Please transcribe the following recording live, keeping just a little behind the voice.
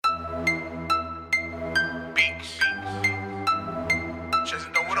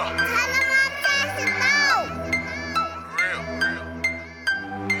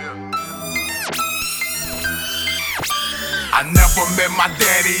met my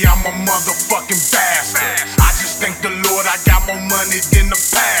daddy, I'm a motherfucking bastard. I just thank the Lord I got more money than the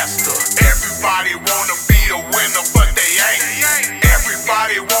pastor. Everybody wanna be a winner, but they ain't.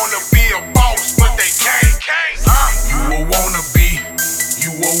 Everybody wanna be a boss, but they can't. You a wannabe,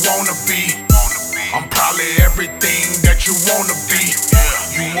 you a wannabe. I'm probably everything that you wanna be.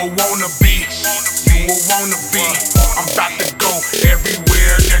 You a wannabe, you a wannabe. I'm about to go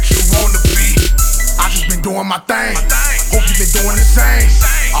everywhere that you wanna be. I just been doing my thing, hope you been doing the same.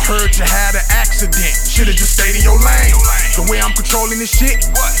 I heard you had an accident, should've just stayed in your lane. The way I'm controlling this shit,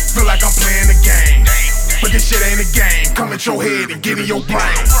 feel like I'm playing the game. But this shit ain't a game, come at your head and get in your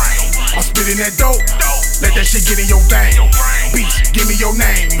brain. I'm spitting that dope, let that shit get in your vein. Beats, give me your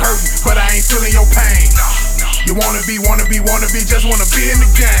name, you hurtin', but I ain't feeling your pain. You wanna be, just wanna be in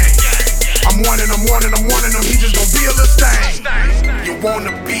the game. I'm warning him, he just gon' be a little stain. You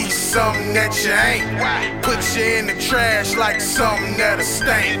wanna be something that you ain't. Put you in the trash like something that'll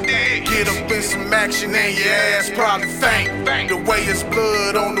stink. Get up in some action and your ass probably faint. The way it's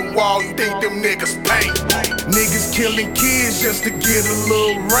blood on the wall, you think them niggas paint. Niggas killing kids just to get a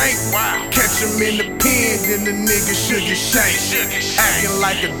little rank. Catch them in the pen, then the nigga should get shanked. Acting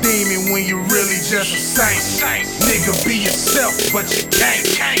like a demon when you really just a saint. Nigga, be yourself, but you can't.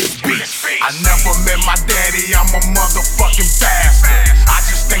 I never met my daddy, I'm a motherfucking bastard. I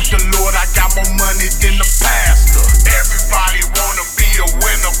just thank the Lord I got more money than the pastor. Everybody wanna be a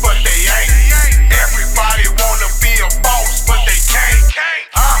winner, but they ain't. Everybody wanna be a boss, but they can't.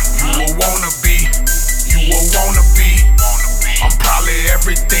 You a wannabe, you a wannabe. I'm probably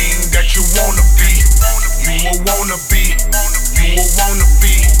everything that you wanna be. You a wannabe, you a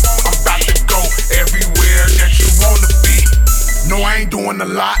wannabe. I'm about to go everywhere that you wanna be. No, I ain't doing a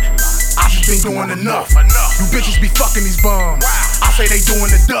lot, I just been doing enough. You bitches be fucking these bums, I say they doing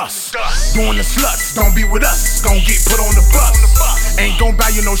the dust. Doing the sluts, don't be with us, gon' get put on the bus. Ain't gon' buy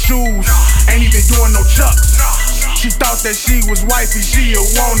you no shoes, ain't even doing no chucks. She thought that she was wifey, she a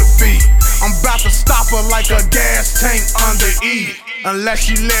wannabe. I'm about to stop her like a gas tank under E. Unless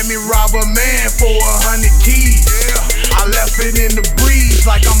she let me rob a man for 100 keys. I left it in the breeze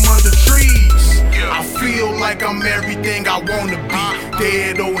like I'm under trees. I feel like I'm everything I wanna be.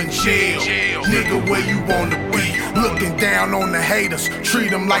 Dead or in jail, nigga, where you wanna be? Looking down on the haters,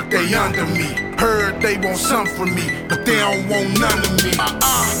 treat them like they under me. Heard they want something from me, but they don't want none of me.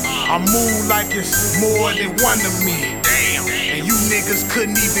 I move like it's more than one of me. And you niggas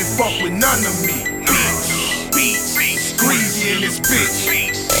couldn't even fuck with none of me. Beats, Greasy in this bitch.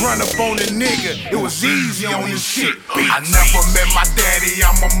 Run up on a nigga, it was easy on this shit. I never met my daddy,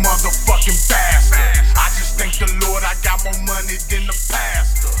 I'm a motherfucking bastard.